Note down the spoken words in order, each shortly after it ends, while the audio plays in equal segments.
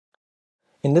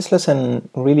In this lesson,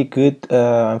 really good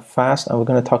and fast, and we're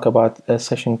going to talk about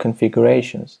session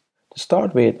configurations. To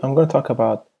start with, I'm going to talk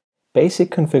about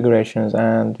basic configurations,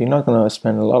 and we're not going to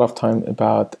spend a lot of time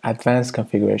about advanced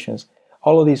configurations.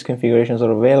 All of these configurations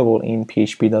are available in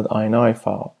php.ini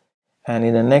file. And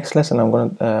in the next lesson, I'm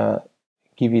going to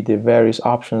give you the various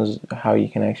options how you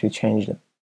can actually change them.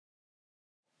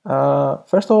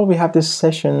 First of all, we have this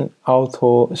session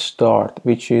auto start,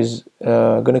 which is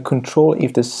going to control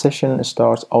if the session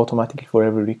starts automatically for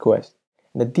every request.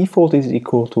 And the default is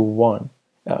equal to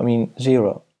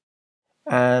 0.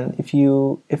 And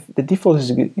if the default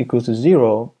is equal to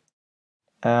 0,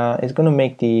 it's going to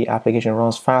make the application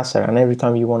runs faster. And every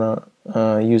time you want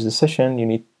to use the session, you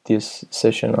need this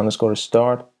session underscore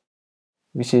start,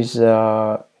 which is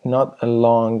not a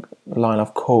long line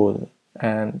of code.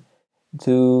 And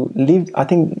to leave, I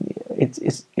think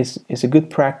it's a good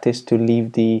practice to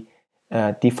leave the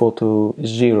default to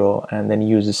 0 and then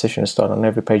use the session start on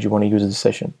every page you want to use the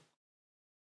session.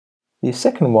 The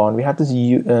second one, we have this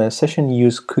session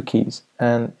use cookies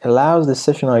and allows the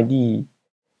session ID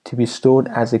to be stored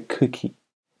as a cookie.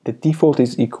 The default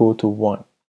is equal to 1.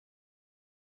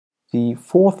 The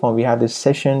fourth one, we have the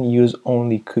session use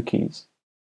only cookies,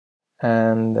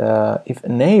 and if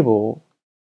enable,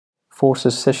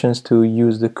 forces sessions to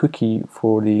use the cookie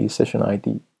for the session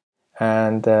ID.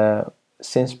 And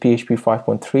since PHP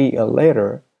 5.3 or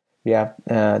later, we have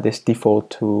this default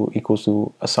to equals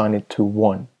to assign it to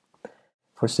 1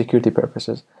 for security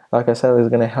purposes. Like I said, it's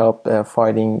going to help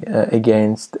fighting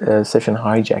against session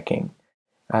hijacking.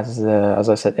 As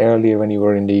I said earlier, when you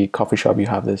were in the coffee shop, you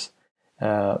have this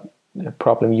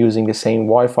problem using the same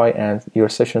Wi-Fi and your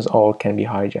sessions all can be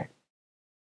hijacked.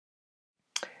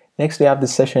 Next, we have the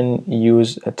session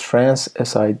use a trans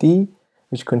SID,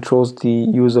 which controls the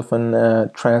use of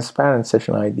a transparent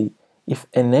session ID. If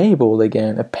enabled,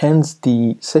 again, appends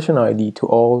the session ID to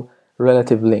all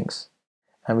relative links,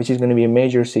 and which is going to be a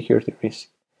major security risk.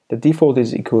 The default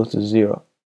is equal to 0.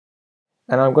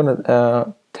 And I'm going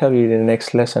to tell you in the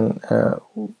next lesson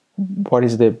what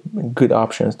is the good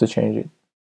options to change it.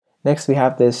 Next, we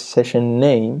have this session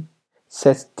name,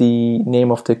 sets the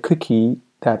name of the cookie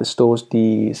that stores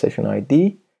the session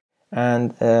ID.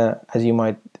 And as you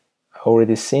might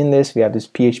already seen this, we have this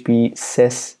PHP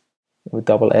Ses with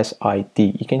double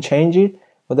S-I-D. You can change it,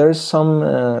 but there are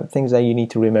some things that you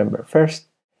need to remember. First,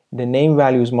 the name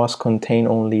values must contain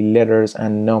only letters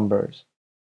and numbers.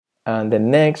 And the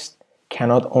next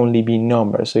cannot only be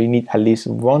numbers. So you need at least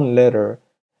one letter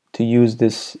to use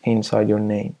this inside your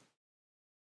name.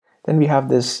 Then we have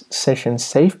this session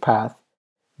safe path,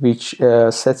 which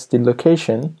sets the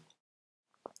location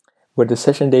where the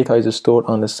session data is stored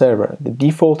on the server. The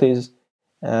default is,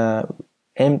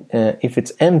 if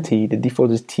it's empty, the default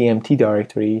is tmt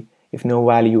directory if no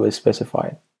value is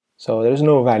specified. So there's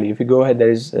no value. If you go ahead,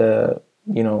 there is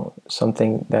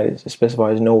something that is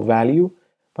specified as no value,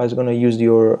 but it's going to use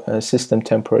your system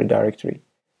temporary directory.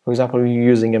 For example, if you're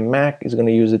using a Mac, it's going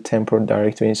to use the temporary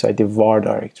directory inside the var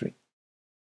directory.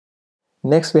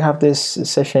 Next, we have this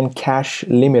session cache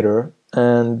limiter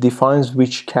and defines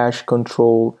which cache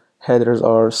control headers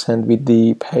are sent with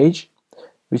the page,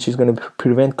 which is going to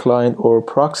prevent client or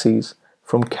proxies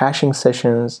from caching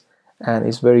sessions, and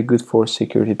is very good for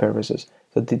security purposes.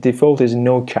 So the default is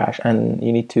no cache, and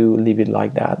you need to leave it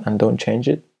like that and don't change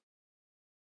it.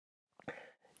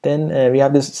 Then we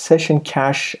have this session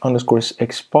cache underscore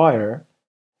expire,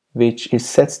 which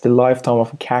sets the lifetime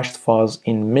of cached files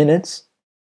in minutes.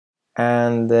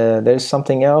 And there's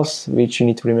something else which you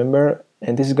need to remember,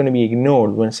 and this is going to be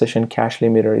ignored when session cache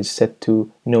limiter is set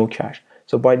to no cache.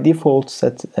 So by default,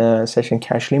 session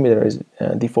cache limiter is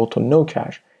default to no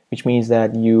cache, which means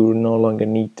that you no longer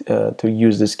need to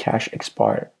use this cache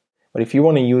expire. But if you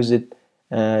want to use it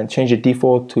and change the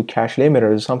default to cache limiter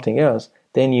or something else,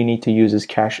 then you need to use this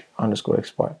cache underscore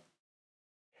expire.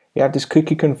 We have this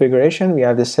cookie configuration. We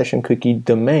have this session cookie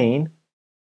domain.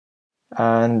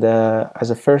 And as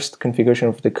a first configuration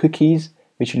of the cookies,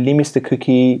 which limits the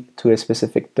cookie to a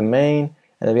specific domain.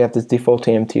 And then we have this default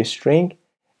to empty string.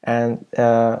 And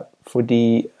for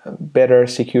the better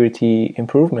security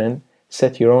improvement,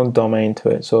 set your own domain to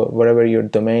it. So whatever your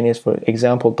domain is, for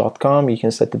example.com, you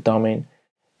can set the domain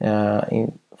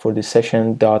for the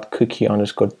session.cookie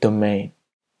underscore domain.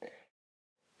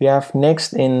 We have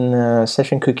next in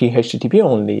session cookie HTTP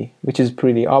only, which is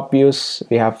pretty obvious.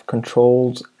 We have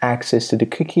controls access to the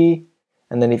cookie,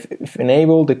 and then if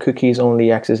enabled, the cookie is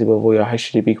only accessible via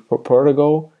HTTP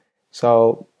protocol.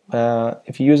 So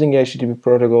if you're using HTTP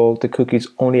protocol, the cookie is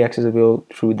only accessible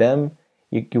through them.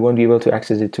 You won't be able to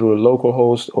access it through a local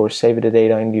host or save the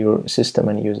data in your system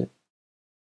and use it.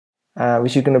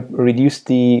 which is going to reduce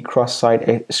the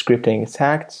cross-site scripting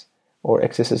attacks or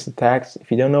XSS attacks.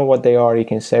 If you don't know what they are, you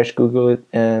can search Google it,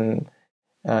 and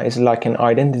it's like an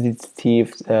identity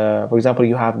thief. For example,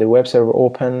 you have the web server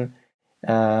open,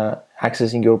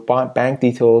 accessing your bank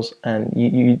details, and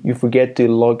you forget to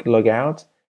log out,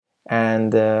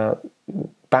 and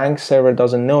bank server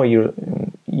doesn't know you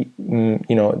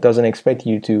know, doesn't expect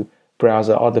you to browse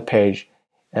the other page.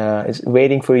 It's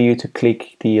waiting for you to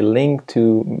click the link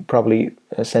to probably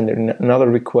send another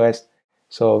request.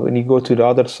 So when you go to the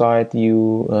other site,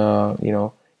 you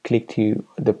click to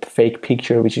the fake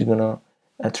picture, which is gonna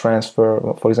transfer,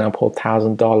 for example,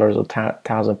 $1,000 or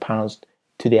 £1,000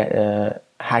 to the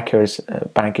hacker's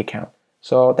bank account.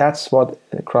 So that's what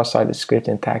cross-site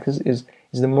scripting attacks is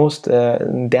the most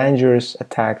dangerous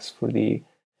attacks for the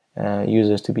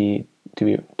users to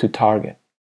target.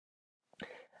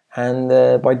 And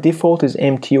by default is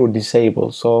empty or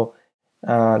disabled. So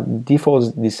default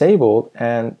is disabled,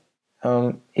 and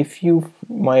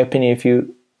my opinion, if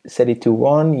you set it to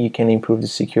 1, you can improve the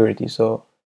security. So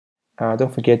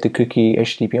don't forget the cookie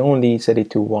HTTP only, set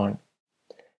it to 1.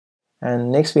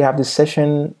 And next we have the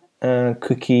session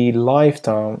cookie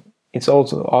lifetime. It's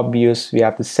also obvious. We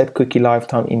have the set cookie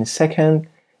lifetime in second.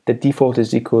 The default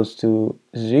is equals to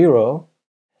 0.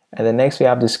 And then next we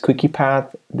have this cookie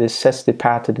path. This sets the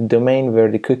path to the domain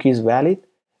where the cookie is valid.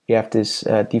 We have this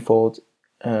default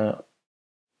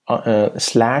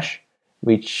slash,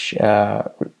 which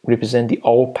represent the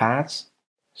all paths.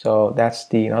 So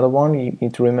that's another one you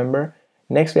need to remember.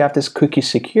 Next we have this cookie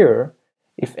secure.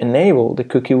 If enabled, the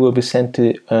cookie will be sent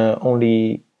to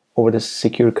only over the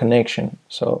secure connection.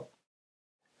 So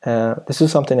this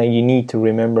is something that you need to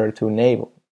remember to enable,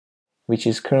 which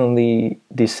is currently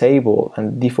disabled,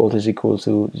 and default is equal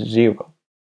to 0.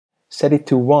 Set it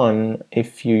to 1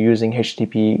 if you're using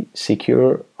HTTP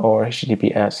secure or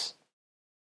HTTPS.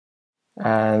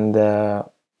 And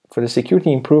for the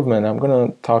security improvement, I'm going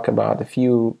to talk about a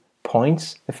few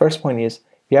points. The first point is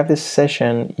we have this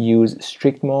session use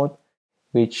strict mode,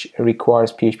 which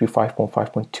requires PHP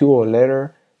 5.5.2 or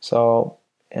later. So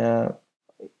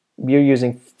we are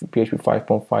using PHP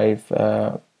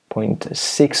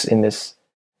 5.5.6 in this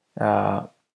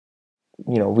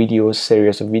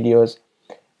series of videos,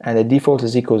 and the default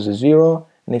is equals to 0.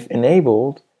 And if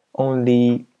enabled,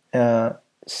 only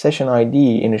session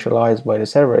ID initialized by the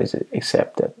server is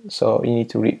accepted. So you need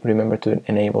to remember to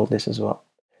enable this as well.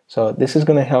 So this is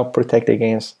going to help protect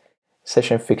against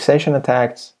session fixation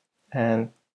attacks, and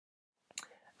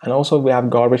also we have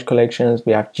garbage collections.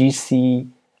 We have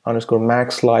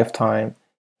GC_max lifetime,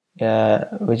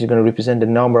 which is going to represent the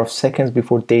number of seconds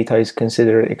before data is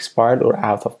considered expired or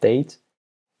out of date.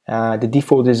 The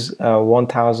default is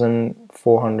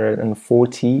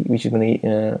 1440, which is going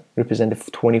to represent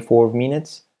 24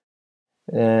 minutes.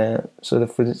 So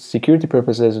for the security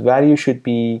purposes, value should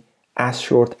be as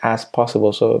short as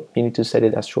possible. So you need to set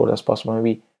it as short as possible,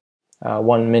 maybe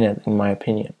 1 minute in my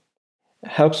opinion. It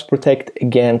helps protect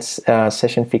against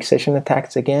session fixation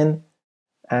attacks again.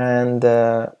 And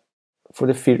for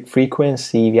the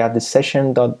frequency, we have the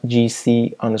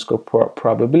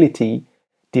session.gc_probability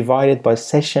divided by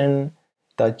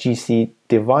session.gc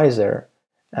divisor,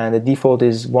 and the default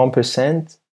is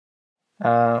 1%,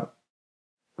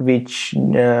 which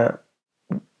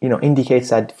indicates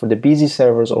that for the busy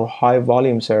servers or high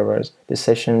volume servers, the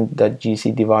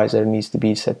session.gc divisor needs to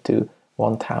be set to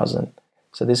 1000.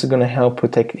 So this is going to help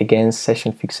protect against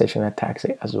session fixation attacks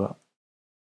as well.